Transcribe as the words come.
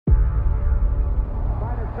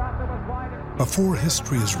Before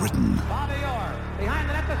history is written,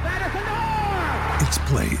 it's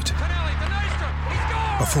played.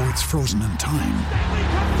 Before it's frozen in time,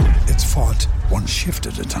 it's fought one shift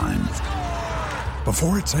at a time.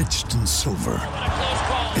 Before it's etched in silver,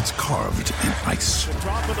 it's carved in ice.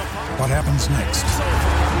 What happens next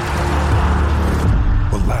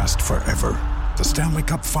will last forever. The Stanley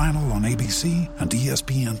Cup Final on ABC and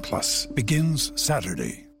ESPN Plus begins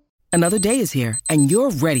Saturday. Another day is here, and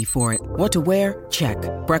you're ready for it. What to wear? Check.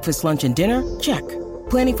 Breakfast, lunch, and dinner? Check.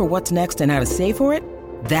 Planning for what's next and how to save for it?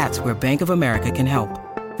 That's where Bank of America can help.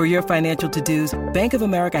 For your financial to-dos, Bank of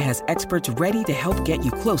America has experts ready to help get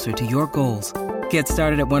you closer to your goals. Get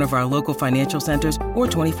started at one of our local financial centers or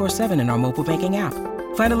 24/7 in our mobile banking app.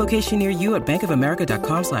 Find a location near you at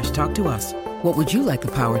bankofamerica.com/talktous. What would you like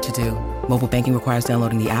the power to do? Mobile banking requires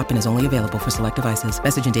downloading the app and is only available for select devices.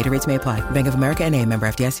 Message and data rates may apply. Bank of America NA, member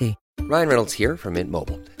FDIC. Ryan Reynolds here from Mint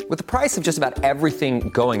Mobile. With the price of just about everything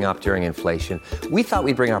going up during inflation, we thought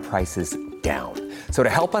we'd bring our prices down. So to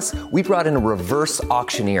help us, we brought in a reverse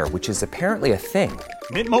auctioneer, which is apparently a thing.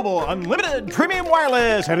 Mint Mobile Unlimited Premium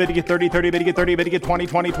Wireless. How to get 30, 30, bit to get 30, bit to get 20,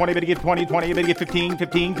 20, 20, bit to get 20, 20, bit to get 15,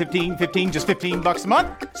 15, 15, 15, just $15 a month?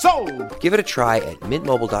 Sold! Give it a try at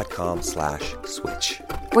mintmobile.com/switch.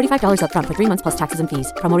 $45 up front for 3 months plus taxes and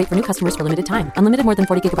fees. Promo rate for new customers for limited time. Unlimited more than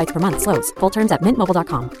 40 gigabytes per month. Slows full terms at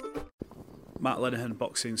mintmobile.com. Matt Lenihan,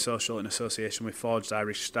 Boxing Social in association with Forged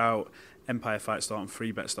Irish Stout, Empire Fight Store and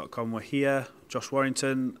freebets.com. We're here. Josh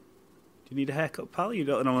Warrington, do you need a haircut, pal? You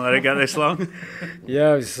don't normally let it get this long.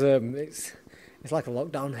 Yeah, it's like a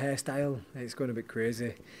lockdown hairstyle. It's going a bit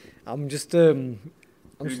crazy. I'm just I'm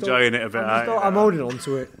enjoying it a bit. I'm holding on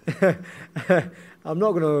to it. I'm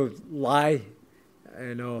not going to lie.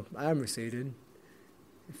 I am receding.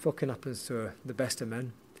 It fucking happens to the best of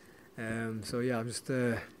men. So yeah, I'm just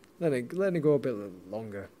letting it go a bit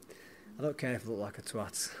longer. I don't care if I look like a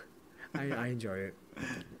twat. I enjoy it.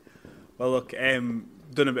 Well, look,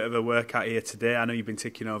 done a bit of a workout here today. I know you've been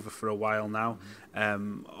ticking over for a while now.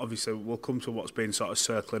 Obviously, we'll come to what's been sort of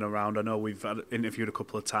circling around. I know we've interviewed a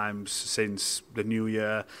couple of times since the new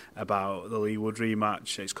year about the Leigh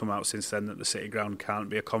rematch. It's come out since then that the City Ground can't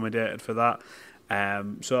be accommodated for that.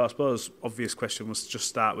 So I suppose obvious question was to just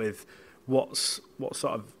start with what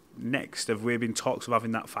sort of next? Have we been talks of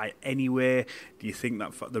having that fight anyway? Do you think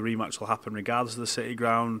that the rematch will happen regardless of the City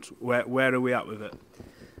Ground? Where are we at with it?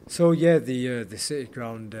 So yeah, the City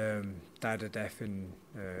Ground died a death in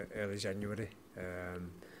early January.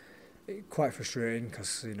 Quite frustrating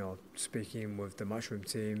because speaking with the matchroom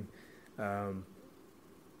team,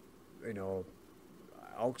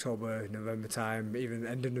 October, November time, even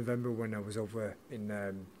end of November when I was over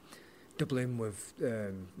in Dublin with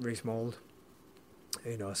Reece Mould,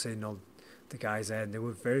 seeing all the guys there, and they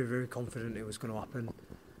were very, very confident it was going to happen.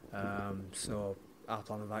 So our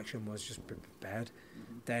plan of action was just be prepared.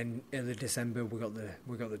 Then early December we got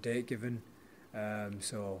the date given,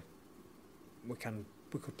 so we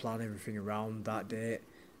could plan everything around that date,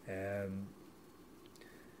 and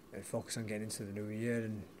focus on getting into the new year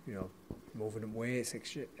and moving up weights,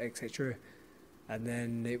 etc. And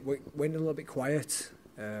then it went a little bit quiet,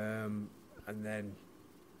 and then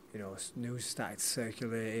news started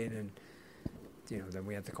circulating, and then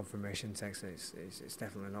we had the confirmation text that it's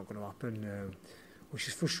definitely not going to happen, which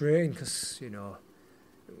is frustrating because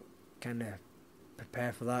kind of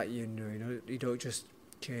prepare for that. You don't just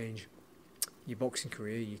change your boxing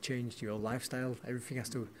career, you change your lifestyle. Everything has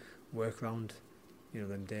to work around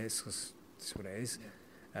them dates because that's what it is.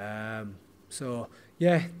 Yeah. So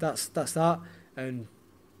yeah, that's that. And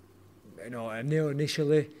I know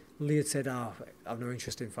initially Leigh had said, I've no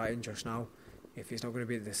interest in fighting Josh now. If he's not going to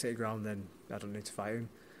be at the City Ground, then I don't need to fight him.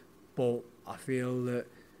 But I feel that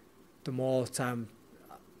the more time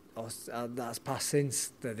that's passed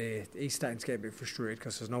since that he's starting to get a bit frustrated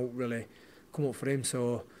because there's no really come up for him.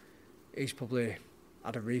 So he's probably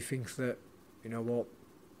had a rethink that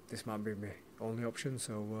this might be my only option.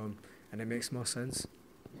 So and it makes more sense.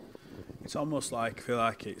 It's almost like I feel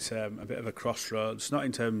like it's a bit of a crossroads, not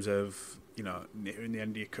in terms of nearing the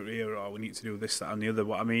end of your career or we need to do this, that and the other.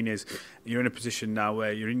 What I mean is you're in a position now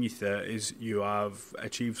where you're in your 30s, you have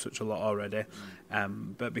achieved such a lot already,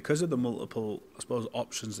 but because of the multiple, I suppose,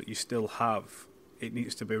 options that you still have, it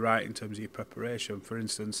needs to be right in terms of your preparation. For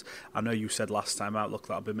instance, I know you said last time out, look,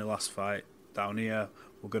 that'll be my last fight down here,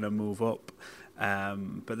 we're going to move up,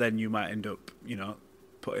 but then you might end up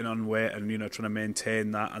putting on weight and trying to maintain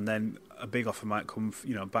that, and then a big offer might come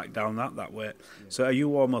back down that weight. Yeah. So are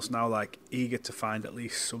you almost now like eager to find at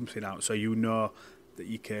least something out so that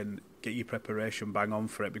you can get your preparation bang on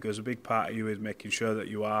for it? Because a big part of you is making sure that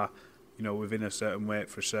you are within a certain weight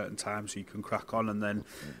for a certain time, so you can crack on and then,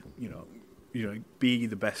 be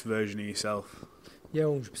the best version of yourself. Yeah,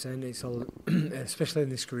 100%. It's all, especially in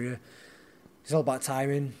this career, it's all about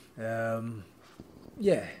timing.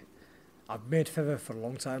 Yeah, I've made feather for a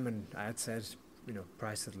long time, and I had said,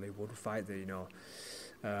 prior to the Leigh Wood fight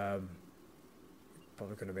that,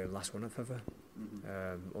 probably going to be the last one at feather,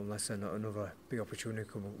 unless another big opportunity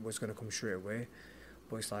was going to come straight away.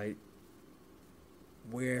 But it's like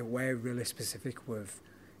we're really specific with,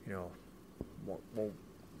 what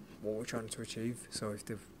we're trying to achieve. So if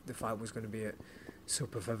the fight was going to be at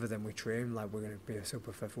super feather, then we train like we're going to be a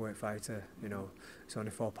super featherweight fighter. It's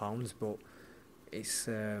only £4, but it's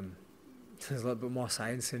there's a little bit more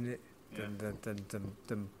science in it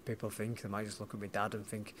than people think. They might just look at my dad and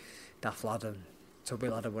think daft lad and tubby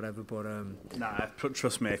lad or whatever. But nah,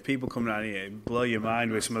 trust me, if people come down here, blow your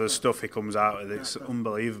mind with some of the stuff he comes out with. It's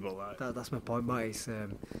unbelievable. Like. That's my point, mate. It's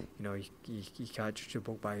you can't judge a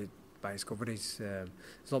book by its cover. There's a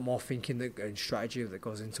lot more thinking and strategy that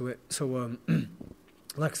goes into it. So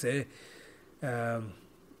like I say,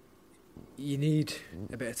 you need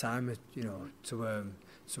a bit of time,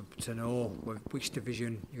 to know which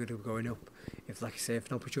division you're going to be going up. If, like I say, if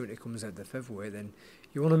an opportunity comes at the featherweight, then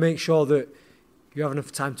you want to make sure that you have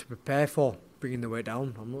enough time to prepare for bringing the weight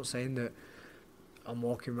down. I'm not saying that I'm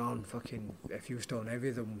walking around fucking a few stone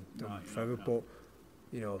heavier than feather, but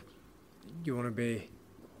you want to be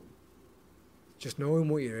just knowing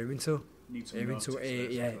what you're aiming to.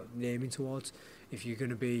 Aiming towards. If you're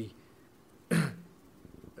going to be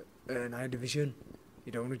an higher division,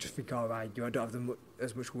 you don't want to just think, all right, you don't have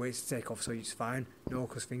as much weight to take off, so it's fine. No,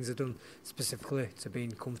 because things are done specifically to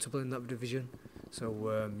being comfortable in that division.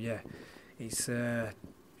 So it's and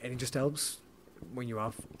it just helps when you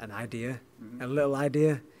have an idea, a little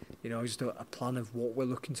idea, just a plan of what we're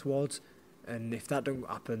looking towards. And if that don't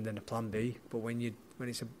happen, then a plan B. But when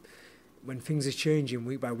things are changing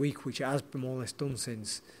week by week, which it has been more or less done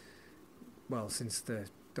since the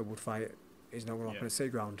Wood fight is not going to happen at City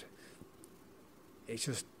Ground, it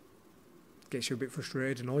just gets you a bit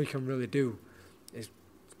frustrated, and all you can really do is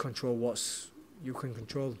control what's you can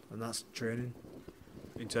control, and that's training.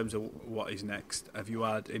 In terms of what is next, have you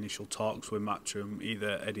had initial talks with Matchroom,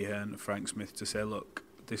 either Eddie Hearn or Frank Smith, to say, look,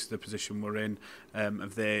 this is the position we're in?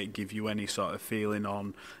 Have they give you any sort of feeling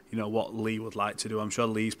on, what Leigh would like to do? I'm sure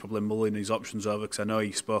Leigh's probably mulling his options over, because I know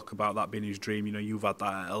he spoke about that being his dream. You've had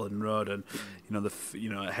that at Ellen Road and at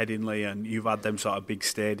Headingley, and you've had them sort of big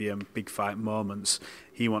stadium, big fight moments.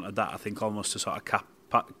 He wanted that, I think, almost to sort of cap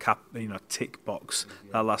tick box,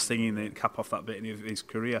 that last thing in it, cap off that bit in his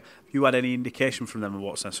career. Have you had any indication from them of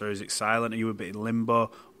what's necessary? Is it silent? Are you a bit in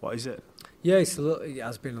limbo? What is it? Yeah, it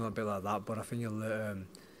has been a little bit like that, but I think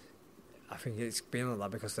it's been like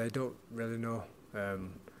that because they don't really know.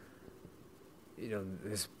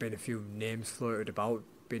 There's been a few names floated about,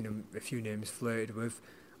 been a few names flirted with.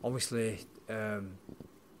 Obviously, they've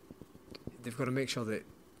got to make sure that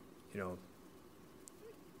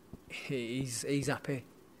he's happy.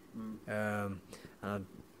 And I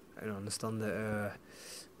understand that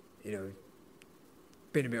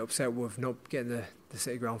being a bit upset with not getting the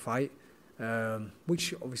City Ground fight,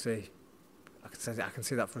 which obviously I can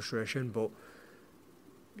see that frustration, but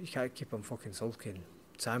you can't keep on fucking sulking.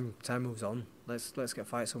 Time moves on. Let's get a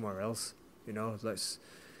fight somewhere else. Let's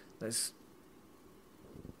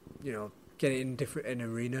get it in an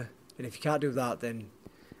arena. And if you can't do that, then,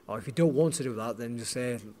 or if you don't want to do that, then just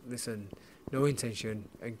say, listen, no intention,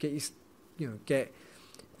 and get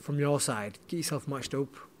from your side, get yourself matched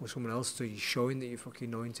up with someone else, so you're showing that you're fucking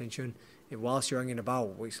no intention. And whilst you're hanging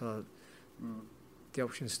about, the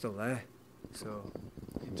option's still there. So,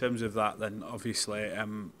 in terms of that, then obviously,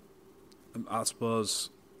 I suppose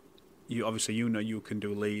you can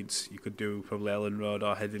do Leeds, you could do probably Ellen Road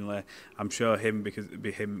or Headingley. I'm sure him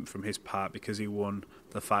from his part, because he won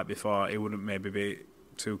the fight before, he wouldn't maybe be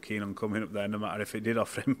too keen on coming up there, no matter if it did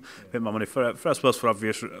offer him a bit more money for I suppose for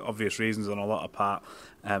obvious reasons on a lot of part.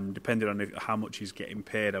 Depending on how much he's getting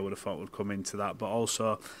paid, I would have thought would come into that. But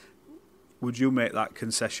also, would you make that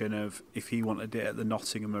concession of, if he wanted it at the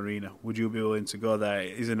Nottingham Arena, would you be willing to go there?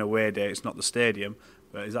 It is an away day, it's not the stadium,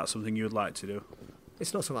 but is that something you'd like to do?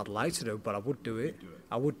 It's not something I'd like to do, but I would do it.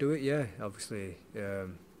 I would do it, yeah. Obviously,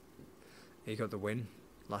 he got the win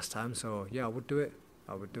last time, so yeah, I would do it.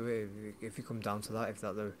 I would do it if you come down to that. If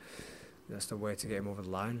that's the way to get him over the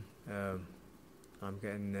line. I'm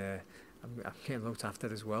getting looked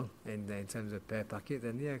after as well in terms of pay packet.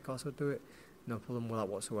 Then yeah, of course I'd do it. No problem with that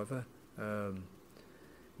whatsoever. I'm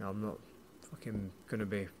not fucking gonna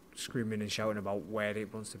be screaming and shouting about where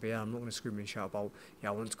it wants to be. I'm not gonna scream and shout about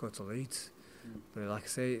I want to go to Leeds. But like I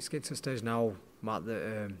say, it's getting to a stage now, Matt,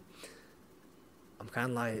 that I'm kind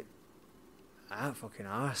of like, I ain't fucking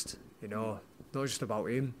arsed, you know, not just about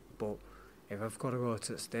him, but if I've got to go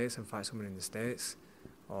to the States and fight someone in the States,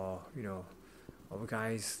 or, you know, other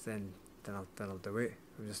guys, then I'll do it.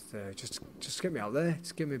 I'm just get me out there,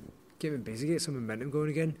 just get me busy, get some momentum going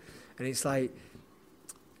again. And it's like,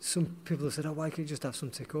 some people have said, oh, why can't you just have some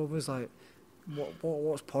takeovers? Like,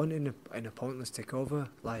 what's point in a pointless takeover?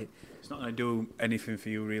 Like, it's not going to do anything for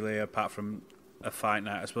you really, apart from a fight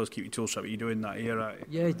night. I suppose keep your tools sharp. You're doing that here, right?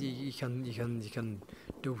 Yeah, you can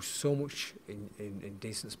do so much in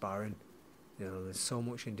decent sparring. You know, there's so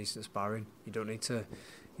much in decent sparring. You don't need to,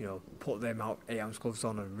 you know, put them out 8-ounce gloves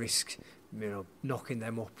on and risk, you know, knocking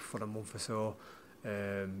them up for a month or so,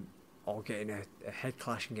 or getting a head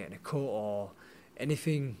clash and getting a cut or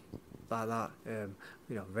anything like that.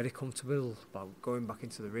 You know, very comfortable about going back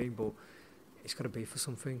into the ring, but it's got to be for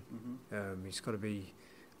something. It's got to be.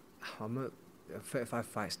 I'm 35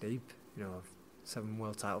 fights deep. You know, 7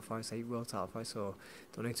 world title fights, 8 world title fights. So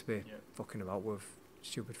don't need to be fucking about with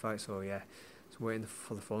stupid fights. So yeah, just waiting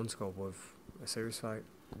for the phone to go with a serious fight.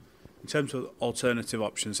 In terms of alternative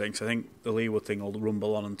options, I think the Leigh thing will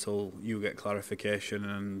rumble on until you get clarification,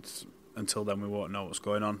 and until then we won't know what's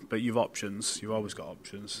going on. But you've options. You've always got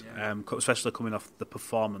options, especially coming off the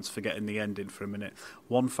performance, forgetting the ending for a minute.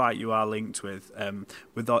 One fight you are linked with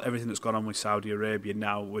everything that's gone on with Saudi Arabia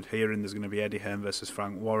now, we're hearing there's going to be Eddie Hearn versus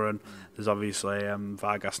Frank Warren. There's obviously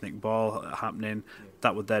Vargas Nick Ball happening.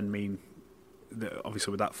 That would then mean that obviously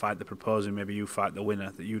with that fight they're proposing maybe you fight the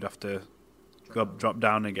winner, that you'd have to drop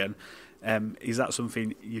down again. Is that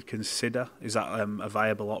something you'd consider? Is that a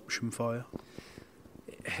viable option for you?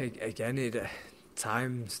 Again,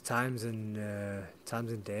 times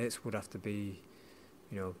and dates would have to be,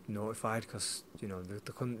 you know, notified, because, you know, they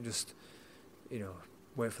couldn't just, you know,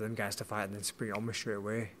 wait for them guys to fight and then spring it on me straight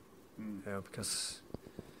away, because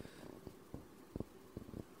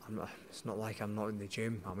it's not like I'm not in the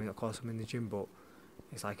gym. I mean, of course I'm in the gym, but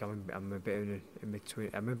it's like I'm a bit in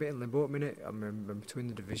between. I'm a bit in limbo at the minute. I'm in between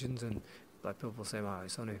the divisions, and like people say, oh,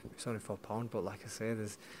 it's only £4, but like I say,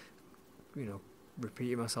 there's, you know,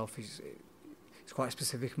 repeating myself, it's quite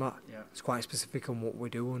specific, Matt. Yeah. It's quite specific on what we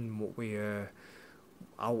do and what we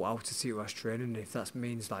how to see us training. If that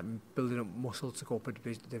means like building up muscle to go up a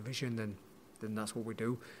division, then that's what we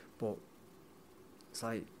do. But it's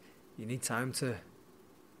like you need time to.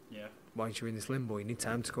 Yeah. Once you're in this limbo, you need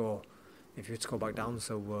time to go. If you were to go back down,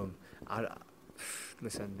 so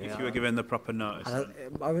listen. If you were given the proper notice,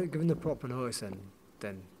 I were given the proper notice, and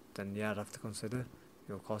then yeah, I'd have to consider.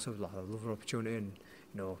 You know, of course, I'd love an opportunity, and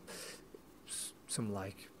you know, some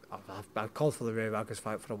like I've called for the Ray Vargas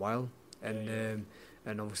fight for a while, and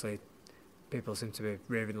obviously people seem to be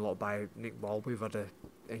raving a lot by Nick Ball. We've had an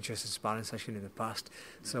interesting sparring session in the past,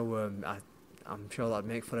 so I'm sure that'd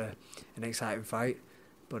make for an exciting fight.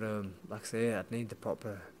 But like I say, I'd need the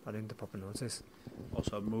proper notice.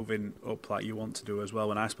 Also, moving up like you want to do as well.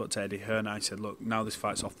 When I spoke to Eddie Hearn, I said, look, now this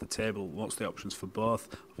fight's off the table, what's the options for both?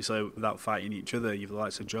 Obviously, without fighting each other, you've the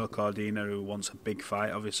likes of Joe Cordina, who wants a big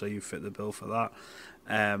fight. Obviously, you fit the bill for that.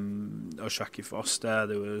 Oshaki Foster,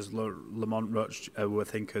 there was Lamont Roach, who I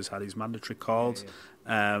think has had his mandatory called.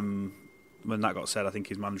 When that got said, I think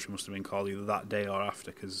his mandatory must have been called either that day or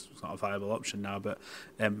after, because it's not a viable option now. But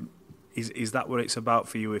is that what it's about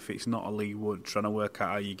for you? If it's not a Leigh Wood, trying to work out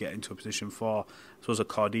how you get into a position for, I suppose a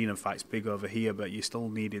Cordina fight's big over here, but you're still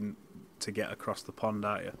needing to get across the pond,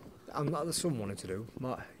 aren't you? That's something I wanted to do,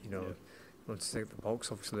 Matt. You know, I want to take the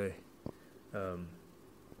box. Obviously,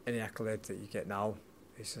 any accolade that you get now,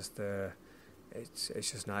 it's just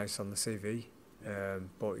it's just nice on the CV.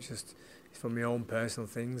 But it's for my own personal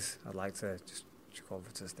things. I'd like to just go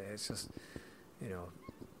over to the States, just, you know,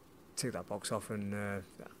 take that box off, and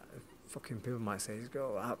fucking people might say he's got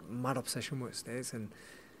a mad obsession with States, and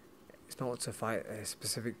it's not to fight a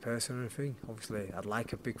specific person or anything. Obviously, I'd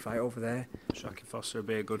like a big fight over there. Shaki Foster would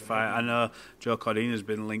be a good fight. I know Joe Cordina's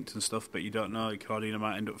been linked and stuff, but you don't know. Cordina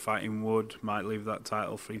might end up fighting Wood, might leave that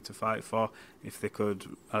title free to fight for if they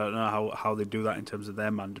could. I don't know how they do that in terms of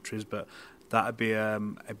their mandatories, but that'd be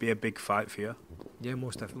a big fight for you. Yeah,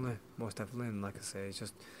 most definitely. And like I say, it's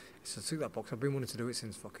just took that box. I've been wanting to do it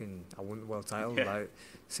since I won the world title like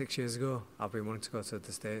 6 years ago. I've been wanting to go to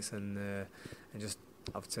the States and just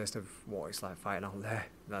have a taste of what it's like fighting out there,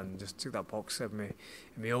 and just took that box in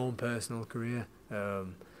my own personal career.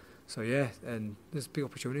 So yeah, and there's big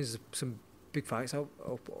opportunities, some big fights up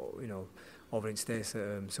you know, over in States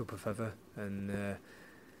at Super Feather, and I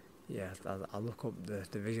look up the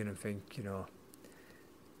division and think, you know,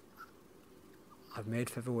 I've made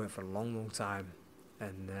featherweight for a long time,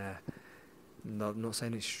 and I'm not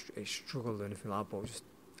saying it's struggled or anything like that, but just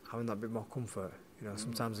having that bit more comfort. You know,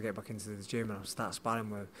 sometimes I get back into the gym and I start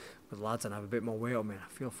sparring with lads and I have a bit more weight on me and I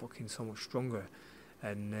feel fucking so much stronger,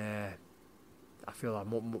 and I feel I'm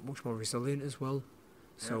much more resilient as well.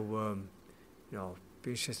 Yeah. So, you know,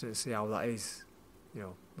 be interesting to see how that is, you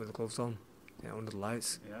know, with the gloves on, under the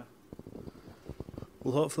lights. Yeah.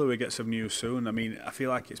 Well, hopefully we get some news soon. I mean, I feel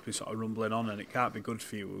like it's been sort of rumbling on, and it can't be good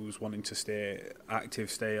for you who's wanting to stay active,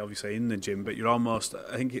 stay obviously in the gym, but you're almost,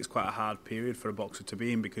 I think it's quite a hard period for a boxer to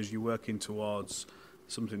be in because you're working towards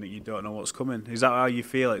something that you don't know what's coming. Is that how you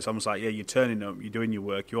feel? It's almost like, yeah, you're turning up, you're doing your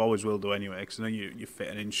work, you always will do anyway, because I know you're fit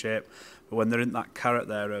and in shape, but when there isn't that carrot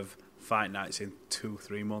there of fight nights in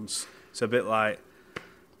 2-3 months, it's a bit like,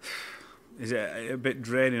 is it a bit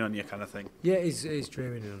draining on you kind of thing? Yeah, it's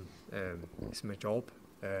draining on. It's my job,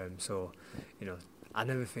 so you know I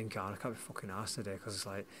never think I can't be fucking arsed today, because it's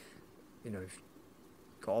like, you know, you've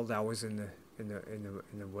got all the hours in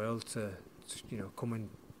the world to you know come and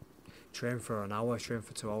train for an hour, train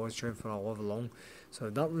for 2 hours, train for however long, so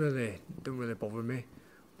that really don't really bother me.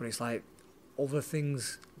 But it's like other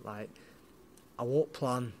things, like I won't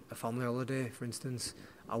plan a family holiday, for instance.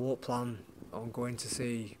 I won't plan on going to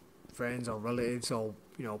see friends or relatives or,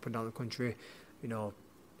 you know, up and down the country. You know,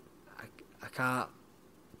 I can't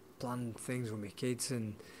plan things with my kids.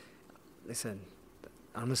 And listen,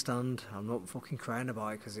 I understand. I'm not fucking crying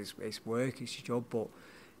about it because it's work, it's your job, but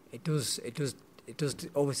it does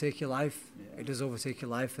overtake your life. Yeah. It does overtake your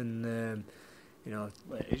life, and you know,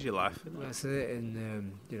 well, it is your life. That's it.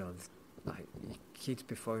 And you know, like your kids,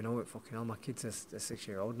 before you know it, fucking hell, my kids are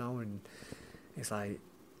 6-year-old now, and it's like,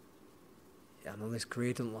 I know this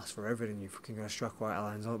career doesn't last forever, and you fucking gotta strike white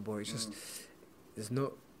lines up, but it's just there's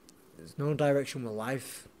no direction with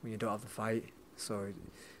life when you don't have the fight. So,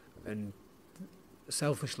 and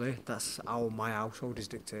selfishly, that's how my household is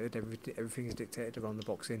dictated. Everything is dictated around the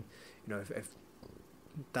boxing. You know, if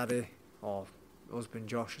daddy or husband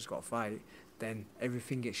Josh has got a fight, then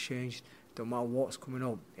everything gets changed. Don't matter what's coming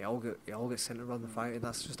up, it all gets centered around the fight, and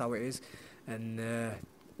that's just how it is. And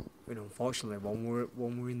you know, unfortunately, when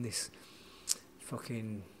we're in this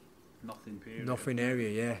fucking nothing area,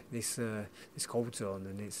 yeah, this cold zone,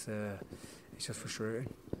 and it's just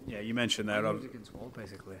frustrating. Yeah, you mentioned there. Against wall,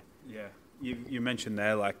 basically. Yeah, you mentioned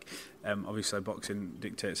there, like, obviously boxing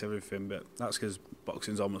dictates everything, but that's because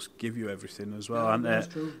boxing's almost give you everything as well, and that's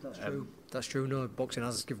true. That's true. No, boxing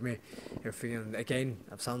has given me everything, and again,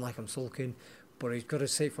 I sound like I'm sulking, but he's got to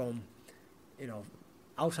say from, you know,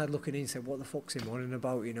 outside looking in, say what the fuck's he moaning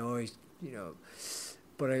about, you know,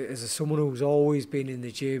 but as someone who's always been in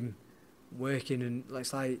the gym, working, and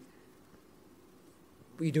it's like,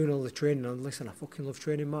 you're doing all the training, and listen, I fucking love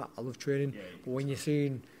training, Matt. I love training, yeah. But when you're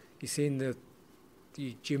seeing the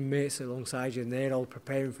gym mates alongside you, and they're all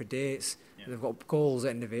preparing for dates, yeah. And they've got goals at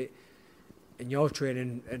the end of it, and you're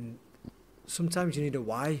training, and sometimes you need a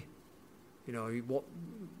why. You know,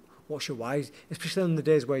 what's your why? Especially on the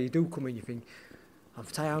days where you do come in, you think, I'm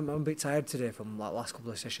tired. I'm a bit tired today from like last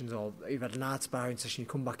couple of sessions, or you've had an hard sparring session. You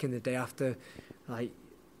come back in the day after, like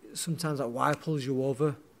sometimes that why pulls you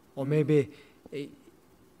over, or maybe it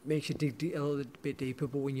makes you dig a little bit deeper.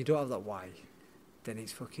 But when you don't have that why, then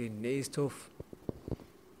it is tough.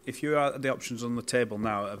 If you had the options on the table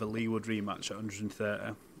now of a Leigh Wood rematch at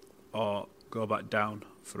 130, or go back down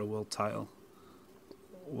for a world title,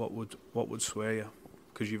 what would sway you?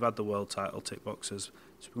 Because you've had the world title, tick boxers.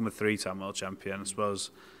 To become a 3-time world champion, I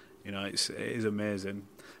suppose, you know, it is amazing.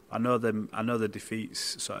 I know the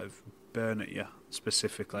defeats sort of burn at you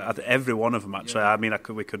specifically. Every one of them, actually. Yeah. I mean,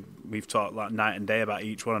 we've talked like night and day about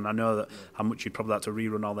each one, and I know that how much you'd probably have to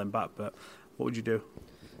rerun all them back. But what would you do?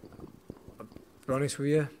 To be honest with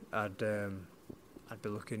you, I'd be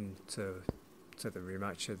looking to the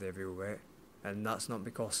rematch of the heavyweight, and that's not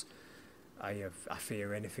because I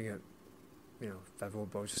fear anything at, you know,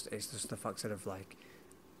 featherweight, but it's just the fact that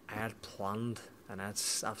I had planned and I've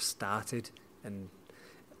started, and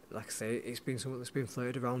like I say, it's been something that's been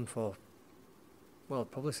floated around for, well,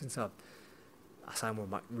 probably since I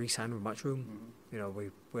re-signed with Matchroom. Mm-hmm. You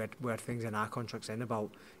know, we had things in our contracts in about,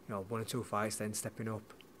 you know, 1 or 2 fights, then stepping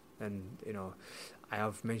up, and you know, I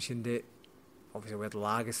have mentioned it. Obviously, we had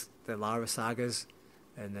the Lara sagas,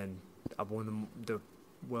 and then I won the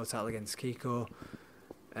world title against Kiko,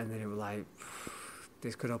 and then it was like,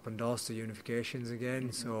 this could open doors to unifications again.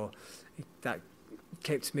 Mm-hmm. So that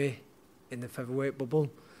kept me in the featherweight bubble.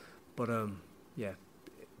 But yeah,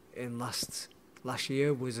 in last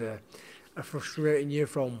year was a frustrating year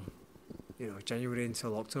from, you know, January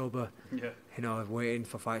until October. Yeah. You know, waiting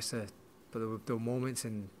for fights but there were moments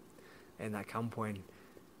in that camp when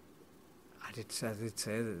I I did say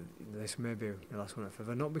that this may be the last one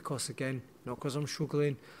ever. Not because I'm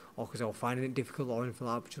struggling or because I'm finding it difficult or anything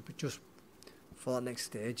like that, but just for that next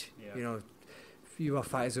stage. Yeah. You know, if you have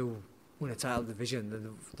fighters who win a title division, then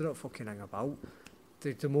they don't fucking hang about.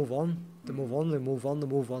 They move on, they move on,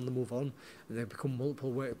 and they become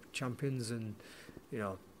multiple weight champions. And you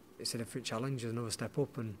know, it's a different challenge, another step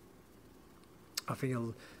up. And I think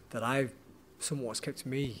that what's kept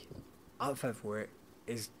me at featherweight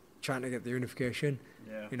is trying to get the unification.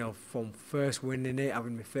 Yeah. You know, from first winning it,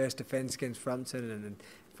 having my first defence against Frampton, and then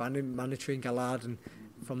finding mandatory in Gallard, and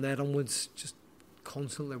from there onwards, just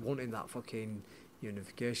constantly wanting that fucking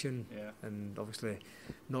unification. Yeah. And obviously,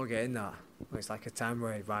 not getting that. It's like a time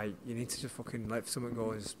where, right, you need to just fucking let something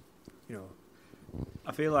go. As you know.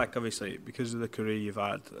 I feel like obviously because of the career you've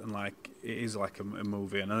had, and like it is like a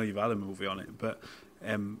movie. I know you've had a movie on it, but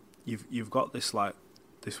you've got this like.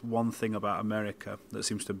 This one thing about America that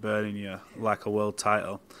seems to burn in you like a world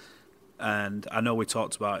title. And I know we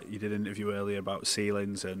talked about, you did an interview earlier about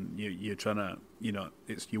ceilings, and you're trying to, you know,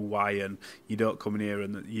 it's your why, and you don't come in here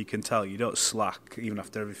and you can tell you don't slack even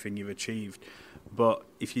after everything you've achieved. But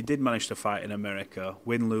if you did manage to fight in America,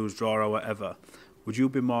 win, lose, draw or whatever, would you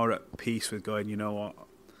be more at peace with going, you know what,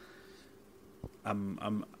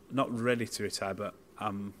 I'm not ready to retire, but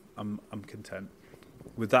I'm content?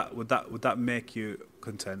 Would that make you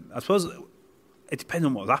content? I suppose it depends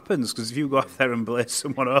on what happens, because if you go out there and blaze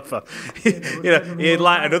someone over, you'd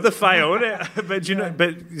light another fire, wouldn't it? But do you know?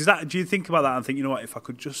 But do you think about that and think, you know what, if I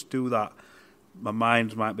could just do that, my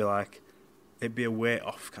mind might be like, it'd be a weight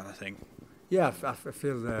off kind of thing. Yeah, I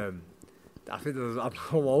feel I'm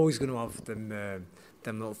always going to have them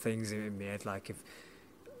little things in my head. Like if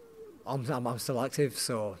I'm still active,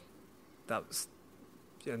 so that's.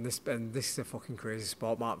 And this is a fucking crazy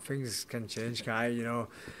sport, Mark. Things can change, you know.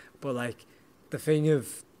 But like the thing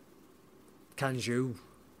of Kanju,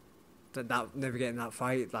 that never getting that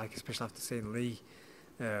fight, like especially after seeing Leigh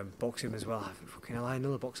boxing as well. Fucking hell, I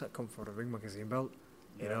another box that come for the Ring Magazine belt,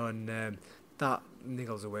 you know, and that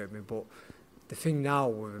niggles away at me. But the thing now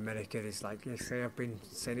with America is like I say, I've been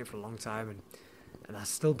saying it for a long time, and I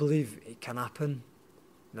still believe it can happen.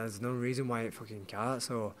 There's no reason why it fucking can't.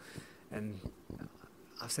 So, and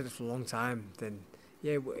I've said it for a long time. Then,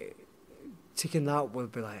 yeah, ticking that will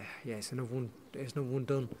be like, yeah, it's another one. It's another one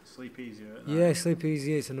done. Sleep easy, right? Yeah, sleep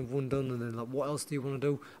easy. It's another one done. And then, like, what else do you want to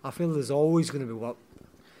do? I feel there's always going to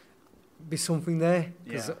be something there.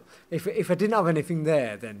 Because if I didn't have anything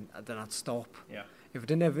there, then I'd stop. Yeah. If I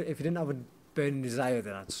didn't have a burning desire,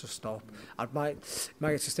 then I'd just stop. I might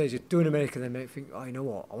get to the stage of doing America, then might think, oh, you know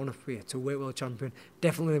what? I want to be a 2-weight world champion.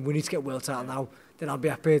 Definitely, we need to get world title now. Then I'll be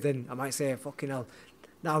happy. Then I might say, fucking hell.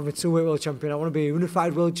 Now I'm a 2-weight world champion. I want to be a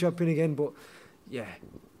unified world champion again. But yeah,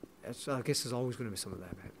 I guess there's always going to be something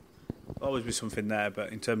there, mate. Always be something there,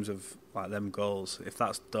 but in terms of like them goals, if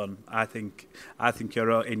that's done, I think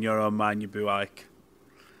you're in your own mind, you'd be like,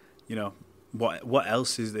 you know, what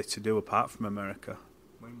else is there to do apart from America?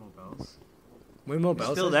 Win more belts. Win more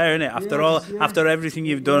belts. It's still there, isn't it? After everything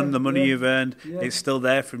you've done, the money you've earned, it's still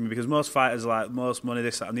there for me. Because most fighters are like, most money,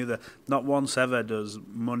 this, that, and the other. Not once ever does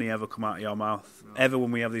money ever come out of your mouth. No. Ever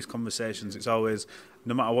when we have these conversations, it's always,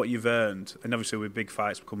 no matter what you've earned, and obviously with big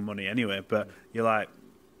fights become money anyway. But you're like,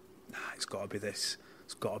 nah, it's got to be this.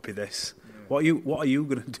 It's got to be this. Yeah. What are you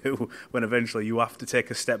going to do when eventually you have to take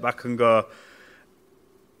a step back and go,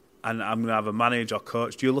 and I'm going to have a manager or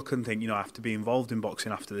coach? Do you look and think, you know, I have to be involved in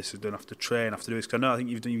boxing after this, I don't have to train, I have to do this? Because I know, I think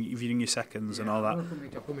you've done your seconds and all that.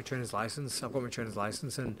 I've got my trainer's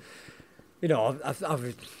license. And you know,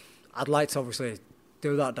 I'd like to obviously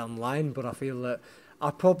do that down the line, but I feel that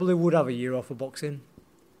I probably would have a year off of boxing.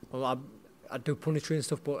 Well, I'd do punditry and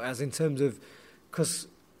stuff, but as in terms of, because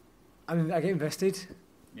I mean, I get invested.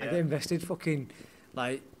 Yeah. I get invested, fucking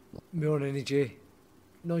like my own energy,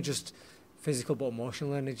 not just physical but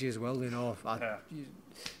emotional energy as well, you know.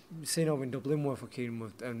 Seeing over in Dublin where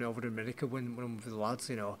fucking and over in America when I'm with the lads,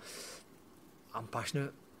 you know, I'm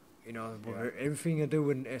passionate, you know, with everything I do,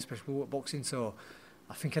 and especially with boxing. So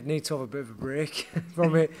I think I'd need to have a bit of a break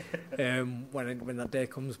from it when that day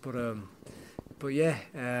comes. But yeah,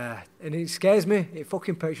 and it scares me. It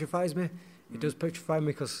fucking petrifies me. It does petrify me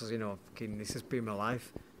because, you know, fucking this has been my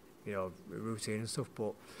life, you know, routine and stuff.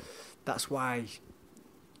 But that's why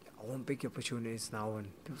I want big opportunities now, and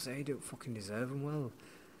people say, you don't fucking deserve them. Well,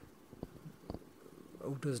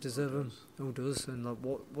 who does deserve them? Who does? And like,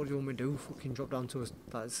 what do you want me to do? Fucking drop down to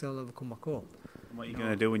that still never come back up? And what are you going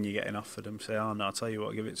to do when you're getting offered them? Say, oh no, I'll tell you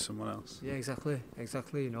what, give it to someone else. Yeah, exactly.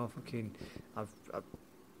 You know, fucking, I've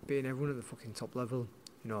beaten everyone at the fucking top level.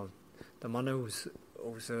 You know, the man who's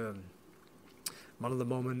man of the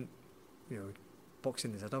moment,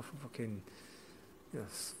 boxing his head off for fucking,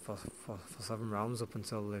 for 7 rounds up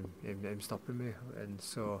until him stopping me. And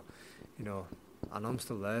so, and I'm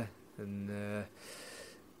still there. And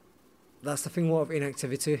that's the thing, a lot of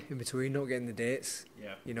inactivity in between, not getting the dates.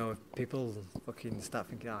 Yeah. People fucking start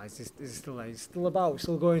thinking, is this still there? He's still about,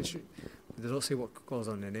 still going. They don't see what goes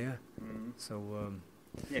on in here. So,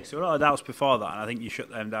 yeah, so a lot of doubts before that, and I think you shut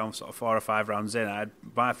them down sort of 4 or 5 rounds in.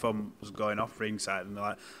 My phone was going off ringside, and they're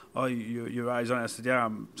like, "Oh, your eyes on it." I said, "Yeah,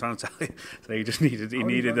 I'm trying to tell you." So he just needed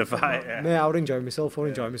the fight. Yeah. Mate, I would enjoy myself.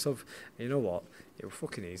 And you know what? It was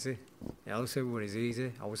fucking easy. Yeah, I was saying it was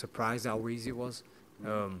easy. I was surprised how easy it was.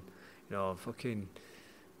 Fucking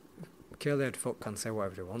Kayleigh can say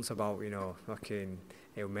whatever he wants about, fucking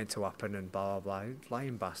it was meant to happen and blah blah blah.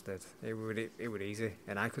 Lying bastard. It would easy,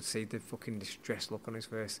 and I could see the fucking distressed look on his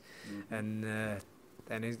face, and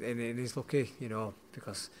he's lucky,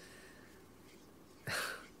 because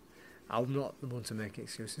I'm not the one to make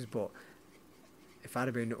excuses, but if I'd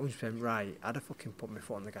have been 100% right, I'd have fucking put my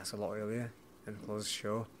foot on the gas a lot earlier and closed the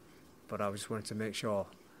show. But I just wanted to make sure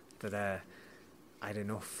that I had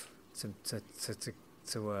enough to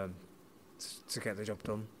get the job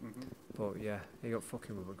done. But yeah, he got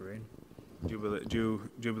fucking rubber green. Do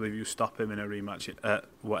you believe you stop him in a rematch at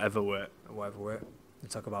whatever weight? At whatever weight. And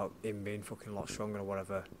talk about him being fucking a lot stronger or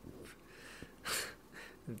whatever.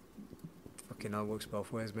 Fucking hell, works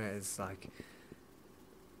both ways, mate. It's like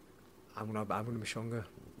I'm gonna be stronger.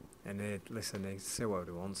 And he say what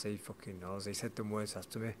he wants. He fucking knows. He said them words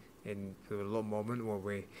after me in a little moment where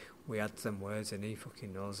we had them words, and he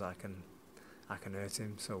fucking knows I can hurt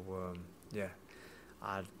him. So yeah,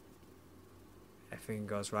 if everything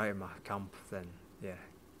goes right in my camp, then yeah,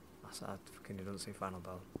 I fucking don't see final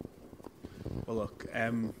bell. Well, look,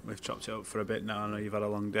 we've chopped it up for a bit now. I know you've had a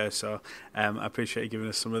long day, so I appreciate you giving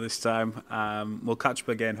us some of this time. We'll catch up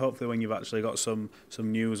again, hopefully when you've actually got some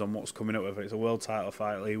news on what's coming up, whether it's a world title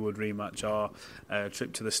fight, Leigh Wood rematch, or a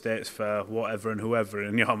trip to the States for whatever and whoever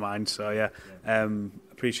in your mind. So, yeah.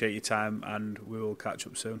 Appreciate your time, and we will catch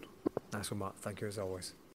up soon. Nice one, Matt. Thank you as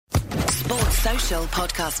always. Sports Social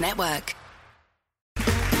Podcast Network.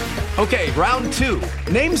 Okay, round 2.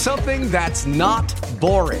 Name something that's not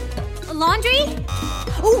boring. Laundry?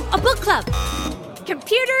 Ooh, a book club.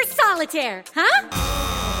 Computer solitaire, huh?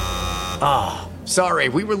 Ah, sorry,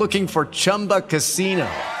 we were looking for Chumba Casino.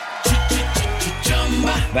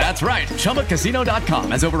 That's right,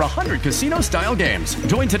 ChumbaCasino.com has over 100 casino-style games.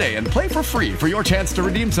 Join today and play for free for your chance to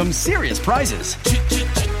redeem some serious prizes.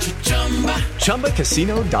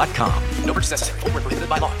 ChumbaCasino.com. No purchase necessary. Void where prohibited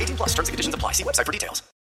by law. 18+ terms and conditions apply. See website for details.